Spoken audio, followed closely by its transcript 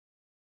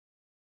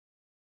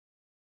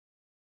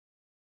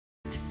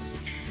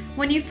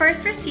When you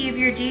first receive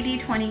your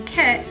GD20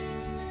 kit,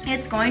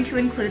 it's going to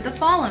include the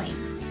following: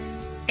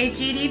 a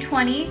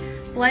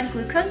GD20 blood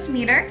glucose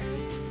meter,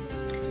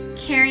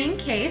 carrying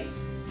case,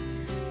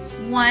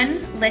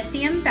 one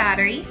lithium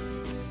battery.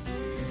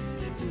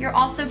 You're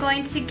also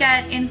going to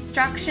get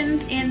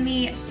instructions in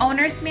the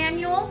owner's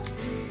manual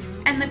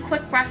and the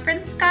quick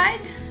reference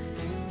guide,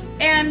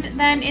 and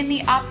then in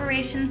the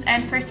operations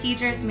and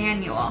procedures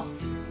manual.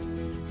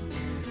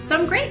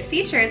 Some great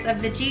features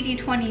of the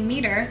GD20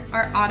 meter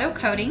are auto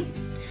coding,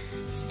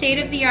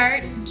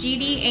 state-of-the-art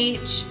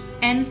GDH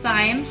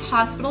enzyme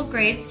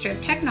hospital-grade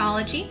strip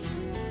technology.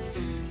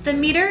 The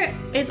meter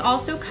is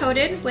also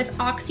coated with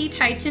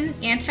Oxy-Titan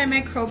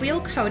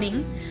antimicrobial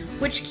coating,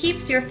 which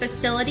keeps your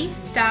facility,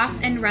 staff,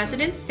 and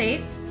residents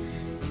safe.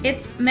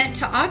 It's meant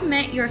to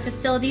augment your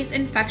facility's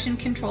infection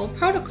control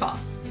protocols.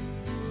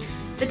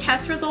 The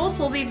test results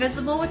will be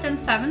visible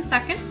within 7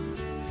 seconds.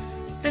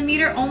 The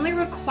meter only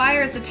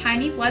requires a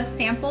tiny blood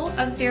sample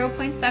of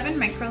 0.7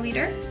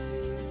 microliter.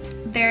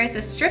 There is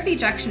a strip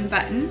ejection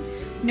button,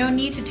 no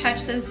need to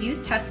touch those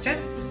used test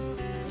strips.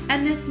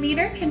 And this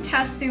meter can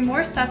test through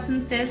more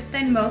substances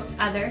than most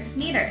other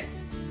meters.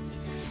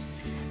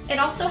 It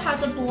also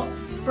has a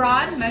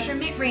broad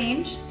measurement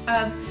range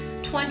of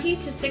 20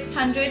 to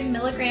 600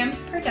 milligrams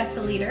per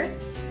deciliter.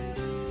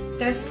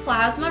 There's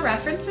plasma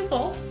reference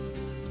results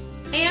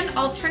and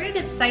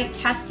alternative site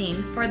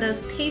testing for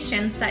those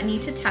patients that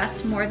need to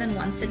test more than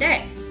once a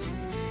day.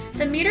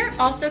 The meter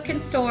also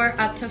can store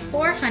up to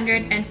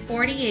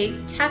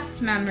 448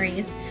 test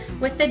memories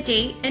with the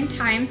date and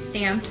time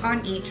stamped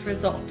on each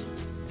result.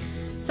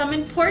 Some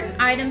important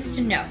items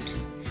to note: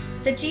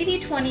 the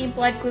GD20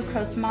 blood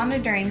glucose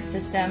monitoring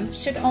system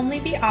should only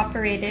be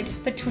operated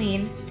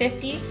between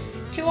 50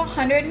 to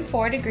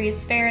 104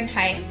 degrees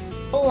Fahrenheit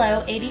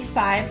below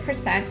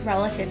 85%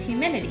 relative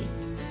humidity.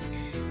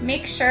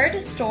 Make sure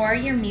to store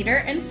your meter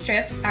and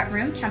strips at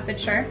room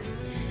temperature,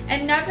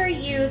 and never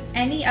use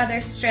any other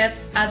strips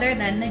other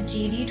than the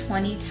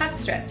GD20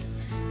 test strips.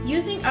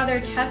 Using other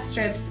test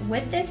strips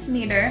with this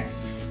meter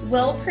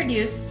will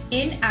produce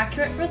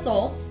inaccurate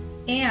results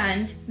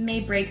and may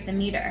break the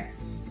meter.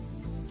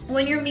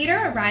 When your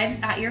meter arrives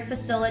at your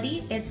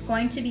facility, it's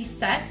going to be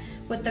set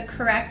with the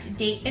correct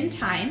date and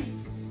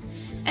time.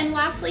 And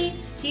lastly,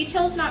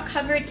 details not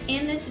covered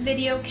in this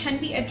video can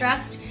be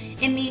addressed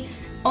in the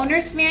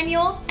owner's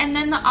manual and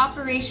then the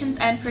operations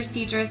and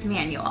procedures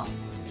manual.